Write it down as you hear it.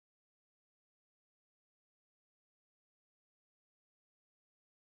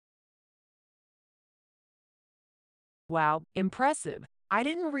Wow, impressive. I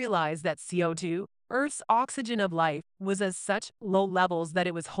didn't realize that CO2, Earth's oxygen of life, was at such low levels that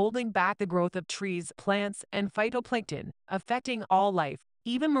it was holding back the growth of trees, plants, and phytoplankton, affecting all life,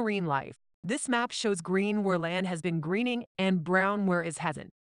 even marine life. This map shows green where land has been greening and brown where it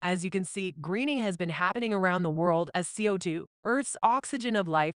hasn't. As you can see, greening has been happening around the world as CO2, Earth's oxygen of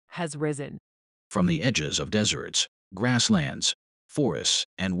life, has risen. From the edges of deserts, grasslands, forests,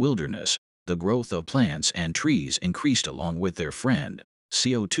 and wilderness, the growth of plants and trees increased along with their friend,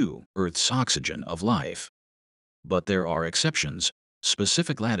 CO2, Earth's oxygen of life. But there are exceptions.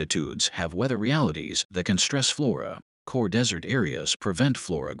 Specific latitudes have weather realities that can stress flora, core desert areas prevent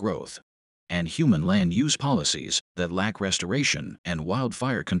flora growth, and human land use policies that lack restoration and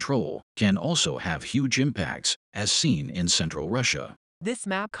wildfire control can also have huge impacts, as seen in central Russia. This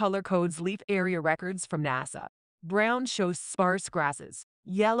map color codes leaf area records from NASA. Brown shows sparse grasses,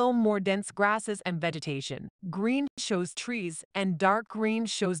 yellow more dense grasses and vegetation, green shows trees, and dark green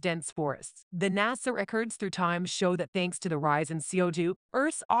shows dense forests. The NASA records through time show that thanks to the rise in CO2,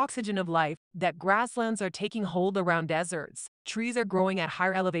 Earth's oxygen of life, that grasslands are taking hold around deserts, trees are growing at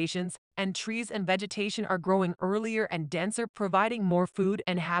higher elevations, and trees and vegetation are growing earlier and denser, providing more food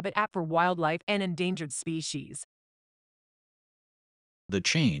and habitat for wildlife and endangered species. The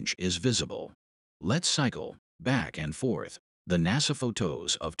change is visible. Let's cycle back and forth the NASA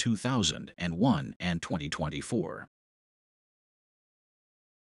photos of 2001 and 2024.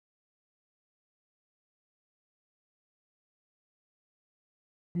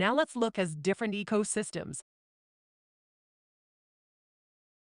 Now let's look at different ecosystems.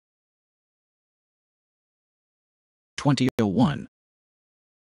 2001,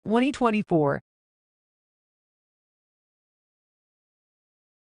 2024,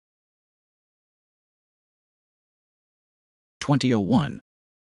 2001,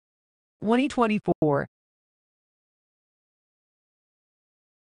 2024,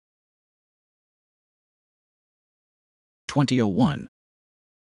 2001,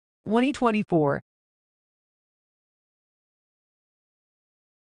 2024,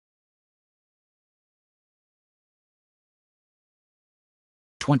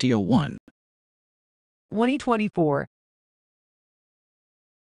 2001, 2024,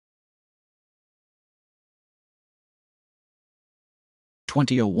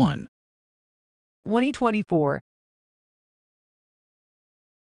 2001, 2024,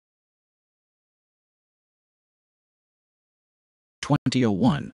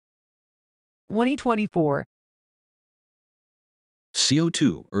 2001. 2024.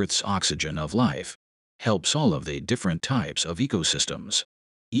 CO2, Earth's oxygen of life, helps all of the different types of ecosystems.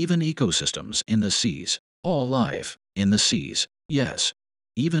 Even ecosystems in the seas, all life in the seas, yes.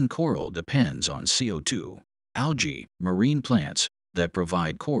 Even coral depends on CO2. Algae, marine plants that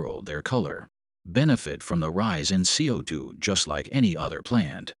provide coral their color, benefit from the rise in CO2 just like any other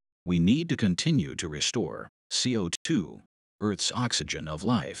plant. We need to continue to restore CO2, Earth's oxygen of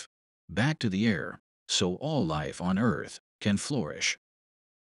life, back to the air so all life on Earth can flourish.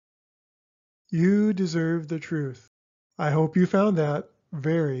 You deserve the truth. I hope you found that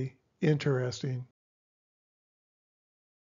very interesting.